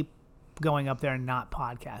just keep going up there and not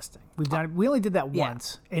podcasting. We only did that Yeah.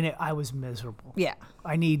 once, and I was miserable. Yeah.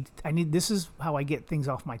 I need. This is how I get things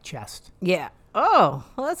off my chest. Yeah. Oh,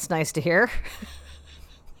 well, that's nice to hear.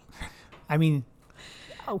 I mean,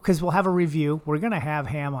 because we'll have a review. We're gonna have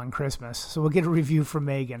ham on Christmas, so we'll get a review from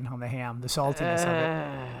Megan on the ham, the saltiness of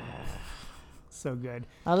it. So good.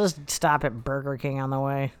 I'll just stop at Burger King on the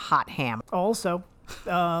way. Hot ham. Also,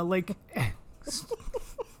 like,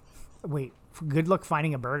 wait. Good luck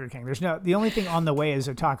finding a Burger King. The only thing on the way is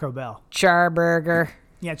a Taco Bell. Charburger.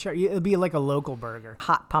 Yeah, sure. It'll be like a local burger.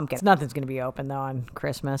 Hot pumpkin. Nothing's going to be open, though, on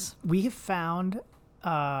Christmas. We have found,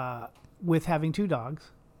 with having 2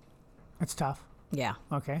 dogs, it's tough. Yeah.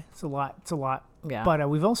 Okay, it's a lot. Yeah. But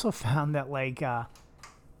we've also found that like a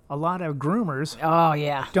lot of groomers Oh,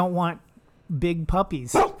 yeah. don't want big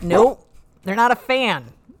puppies. Nope. They're not a fan.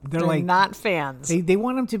 They're They're like not fans. they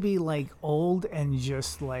want them to be like old and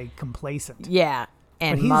just like complacent. Yeah.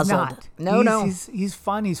 And But he's muzzled. not. No. He's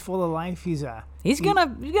fun. He's full of life. He's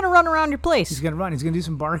gonna run around your place. He's gonna run. He's gonna do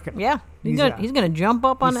some barking. Yeah. He's gonna jump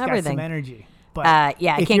up on He's everything. got some energy. But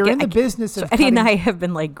Yeah, I if can't you're get in the I can't- business so of Eddie and cutting- I have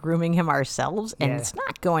been like grooming him ourselves, and Yeah. it's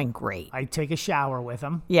not going great. I take a shower with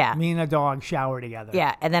him. Yeah. Me and a dog shower together.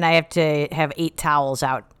 Yeah, and then I have to have 8 towels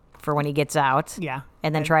out for when he gets out. Yeah.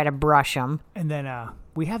 And then try to brush him. And then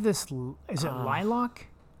we have this. Is it lilac?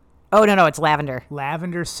 Oh no, it's lavender.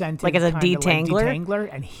 Lavender scented. Like as a kinda detangler? detangler,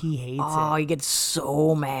 and he hates Oh, it. he gets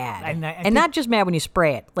so mad. And I And think- not just mad when you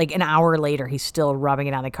spray it. Like an hour later, he's still rubbing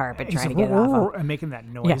it on the carpet, He's trying to like, get it off. and making that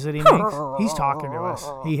noise Yeah. that he makes. He's talking to us.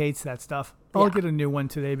 He hates that stuff. I'll get a new one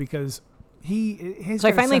today because he's So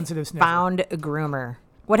I got a finally sensitive sniffer. found a groomer.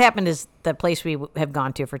 What happened is the place we have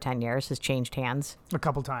gone to for 10 years has changed hands a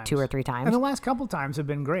couple times, 2 or 3 times. and the last couple times have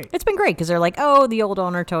been great. It's been great because they're like, oh, the old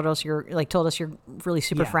owner told us you're really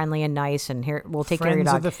super Yeah. friendly and nice, and here we'll take care of your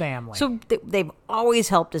Friends dog. of the family. So they've always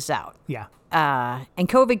helped us out. Yeah, And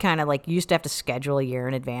COVID kind of like you used to have to schedule a year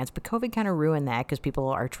in advance, but COVID kind of ruined that because people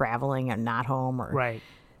are traveling and not home or right.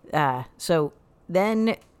 So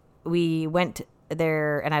then we went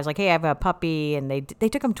there, and I was like, hey, I have a puppy, and they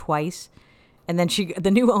took him twice. And then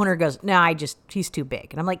the new owner goes, no, he's too big.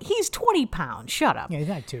 And I'm like, he's 20 pounds. Shut up. Yeah, he's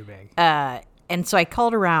not too big. And so I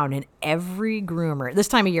called around, and every groomer, this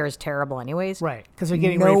time of year is terrible anyways. Right, because they're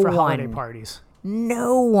getting no ready for holiday one- parties.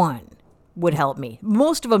 No one would help me.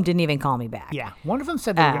 Most of them didn't even call me back. Yeah, one of them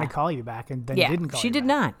said they were going to call you back, and then didn't call she you did back.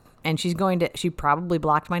 not. And she probably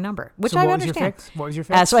blocked my number, which So I what was your understand. fix? What was your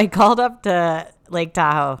fix? So I called up to Lake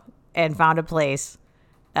Tahoe and found a place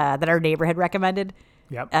that our neighbor had recommended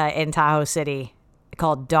Yep. in Tahoe City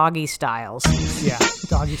called Doggy Styles. Yeah,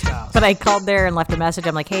 doggy styles. But I called there and left a message.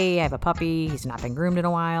 I'm like, hey, I have a puppy. He's not been groomed in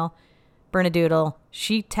a while. Bernadoodle.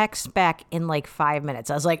 She texts back in like 5 minutes.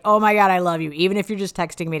 I was like, oh my God, I love you. Even if you're just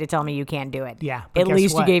texting me to tell me you can't do it. Yeah, but At guess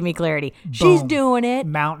least what? you gave me clarity. She's Boom. doing it.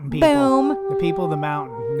 Mountain people. Boom. The people of the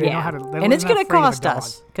mountain. They know how to. They're And it's not going to afraid of a cost dog.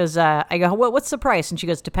 us. Because I go, what's the price? And she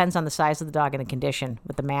goes, depends on the size of the dog and the condition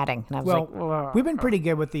with the matting. And I was Well, like, "Ugh." we've been pretty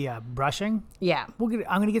good with the brushing. Yeah. I'm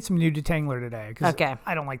going to get some new detangler today. 'Cause Okay.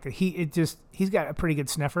 I don't like the he's got a pretty good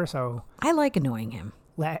sniffer, so I like annoying him.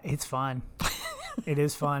 it's fun. It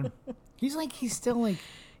is fun. He's still like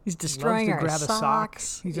He's loves destroying to our grab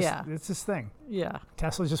socks. a sock. It's his thing. Yeah.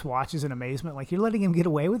 Tesla just watches in amazement, like, you're letting him get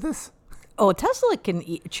away with this? Oh, Tesla can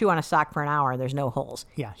chew on a sock for an hour and there's no holes.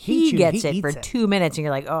 Yeah, He gets he it for eats it. 2 minutes and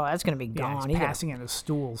you're like, oh, that's going to be Yeah, gone. he's He's passing it in his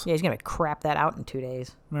stools. he's going to crap that out in 2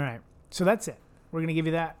 days. All right. So that's it. We're going to give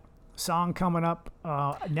you that song coming up.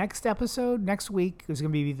 Next episode, next week, is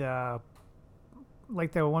going to be the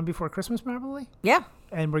one before Christmas, probably. Yeah.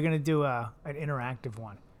 And we're going to do an interactive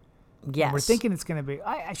one. Yes. We're thinking it's going to be,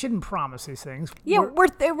 I shouldn't promise these things. Yeah,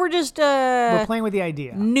 we're just We're playing with the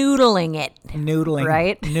idea. noodling it. Noodling.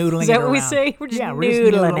 Right? Noodling Is that it what we around. say? We're just yeah,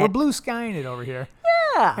 noodling We're it. blue skying it over here.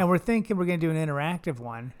 Yeah. And we're thinking we're going to do an interactive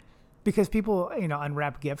one because people,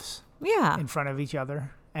 unwrap gifts Yeah. in front of each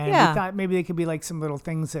other. And Yeah. we thought maybe they could be like some little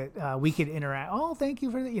things that we could interact. Oh, thank you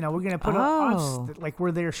for that. We're going to put Oh. us, like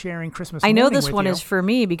we're there sharing Christmas I know morning this with one you. is for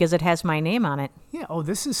me because it has my name on it. Yeah. Oh,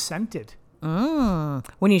 this is scented.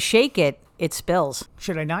 When you shake it, it spills.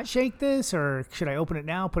 Should I not shake this or should I open it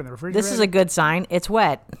now, put it in the refrigerator? This is a good sign. It's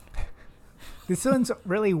wet. This one's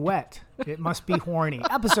really wet. It must be horny.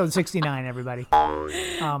 Episode 69, everybody.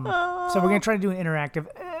 So we're going to try to do an interactive.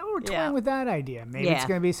 We're toying Yeah. with that idea. Maybe it's Yeah.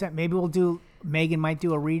 going to be sent. Maybe Megan might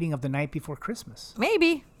do a reading of The Night Before Christmas.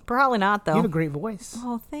 Maybe. Probably not, though. You have a great voice.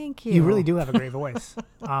 Oh, thank you. You really do have a great voice.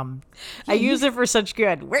 I use it for such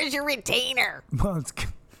good. Where's your retainer?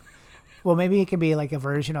 Well, maybe it can be like a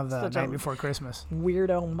version of The Night Before Christmas.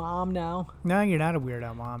 Weirdo mom now. No, you're not a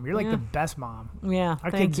weirdo mom. You're like Yeah. the best mom. Yeah,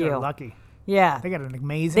 Our thank kids you. are lucky. Yeah. They got an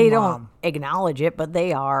amazing They mom. don't acknowledge it, but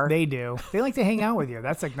they are. They do. They like to hang out with you.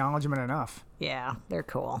 That's acknowledgement enough. Yeah, they're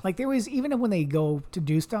cool. Like they always, even when they go to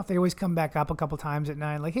do stuff, they always come back up a couple times at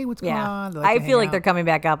night. Like, hey, what's going Yeah. on? They I to feel hang like they're out. coming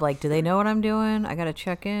back up. Like, do they know what I'm doing? I got to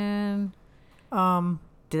check in. Do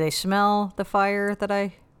they smell the fire that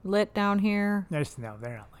I lit down here? No, they're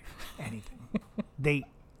not like. anything.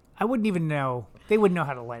 I wouldn't even know. They wouldn't know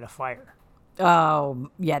how to light a fire. Oh,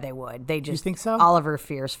 yeah, they would. They just think so? Oliver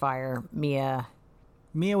fears fire. Mia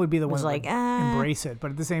would be the one was that like, would embrace it,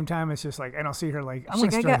 but at the same time, it's just like I don't see her like I'm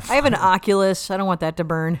she's gonna like, start. I have an Oculus. I don't want that to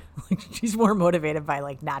burn. She's more motivated by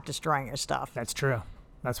like not destroying her stuff. That's true.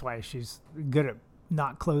 That's why she's good at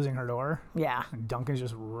not closing her door. Yeah. And Duncan's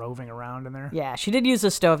just roving around in there. Yeah, she did use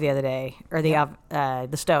the stove the other day, or the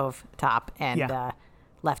stove top, and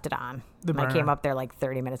left it on. The and I came burner. up there like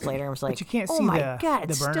 30 minutes later and was like, But you can't oh see my the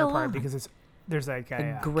God, it's burner still part on. because there's like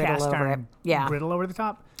a griddle cast over iron it. Yeah. griddle over the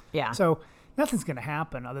top. Yeah. So nothing's gonna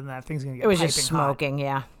happen other than that thing's gonna get. It was piping just hot. smoking,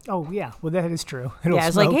 yeah. Oh yeah, well that is true. It'll Yeah, I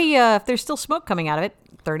was like, smoke. hey, if there's still smoke coming out of it,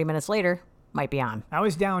 30 minutes later, might be on. I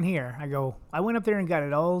was down here. I went up there and got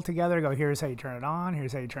it all together. I go, here's how you turn it on.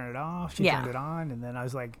 Here's how you turn it off. She turned it on, and then I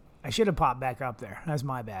was like, I should have popped back up there. That's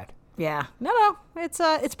my bad. Yeah. No, it's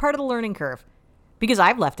part of the learning curve. Because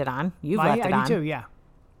I've left it on. You've left it on. I do too. Yeah.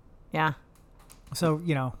 Yeah. So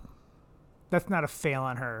that's not a fail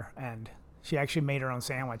on her end. She actually made her own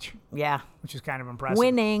sandwich. Yeah. Which is kind of impressive.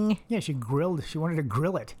 Winning. Yeah, she wanted to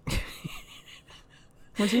grill it.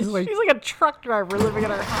 She's like a truck driver living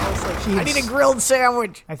in our house. Like, I She's- need a grilled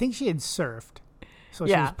sandwich. I think she had surfed, so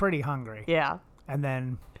she Yeah. was pretty hungry. Yeah. And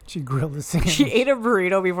then she grilled the sandwich. She ate a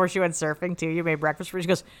burrito before she went surfing, too. You made breakfast for her. She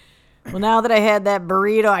goes, well, now that I had that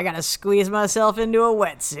burrito, I got to squeeze myself into a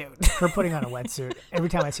wetsuit. Her putting on a wetsuit. Every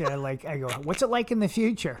time I see her, I go, what's it like in the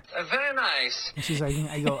future? Very nice. And she's like,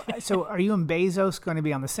 I go, so are you and Bezos going to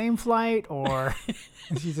be on the same flight? Or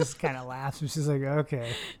and she just kind of laughs. And she's like,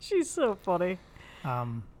 okay. She's so funny.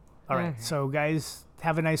 All right. So, guys,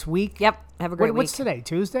 have a nice week. Yep. Have a great What's week. today?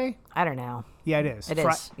 Tuesday? I don't know. Yeah, it is. It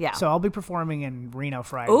is, yeah. So I'll be performing in Reno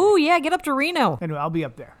Friday. Oh, yeah. Get up to Reno. Anyway, I'll be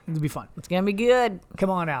up there. It'll be fun. It's going to be good.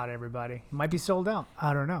 Come on out, everybody. It might be sold out.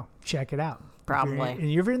 I don't know. Check it out. Probably. If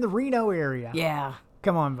you're in the Reno area, Yeah.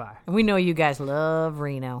 come on by. And we know you guys love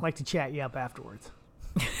Reno. I'd like to chat you up afterwards.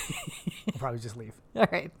 I'll probably just leave. All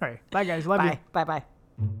right. All right. Bye, guys. Love you. Bye. Bye-bye.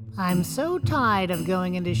 I'm so tired of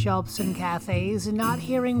going into shops and cafes and not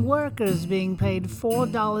hearing workers being paid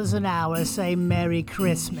 $4 an hour say Merry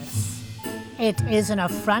Christmas. It is an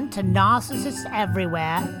affront to narcissists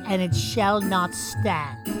everywhere, and it shall not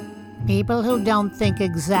stand. People who don't think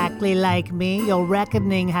exactly like me, your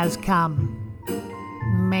reckoning has come.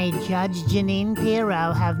 May Judge Janine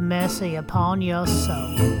Pirro have mercy upon your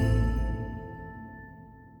soul.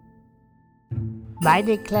 By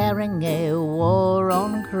declaring a war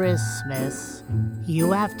on Christmas,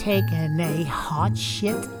 you have taken a hot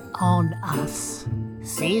shit on us.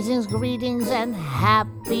 Seasons, greetings, and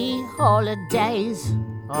happy holidays.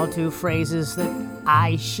 All two phrases that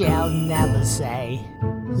I shall never say.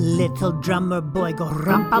 Little drummer boy go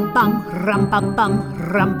rum-pum-pum, rum-pum-pum,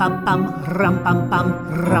 rum-pum-pum,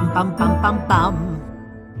 rum-pum-pum, rum-pum-pum-pum-pum.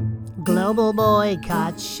 Global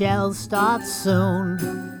boycott shall start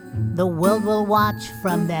soon. The world will watch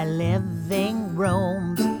from their living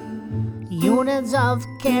rooms. Units of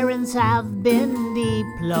Karens have been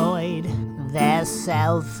deployed. Their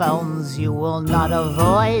cell phones you will not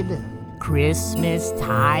avoid. Christmas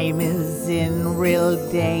time is in real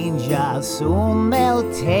danger. Soon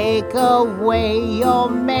they'll take away your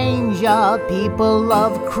manger. People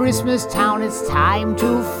of Christmas Town, it's time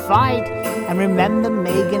to fight. And remember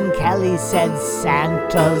Megyn Kelly said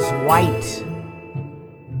Santa's white.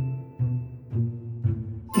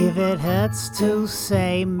 If it hurts to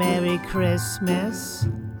say Merry Christmas,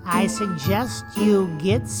 I suggest you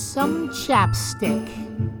get some chapstick.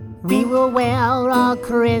 We will wear our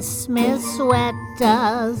Christmas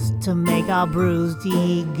sweaters to make our bruised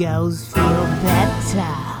egos feel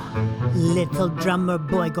better. Little drummer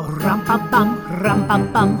boy go rum-pum-pum,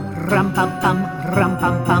 rum-pum-pum, rum-pum-pum,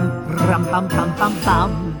 rum-pum-pum,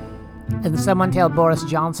 rum-pum-pum-pum-pum. And someone tell Boris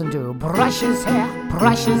Johnson to brush his hair,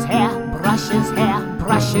 brush his hair, brush his hair,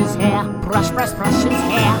 brush his hair, brush his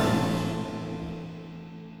hair.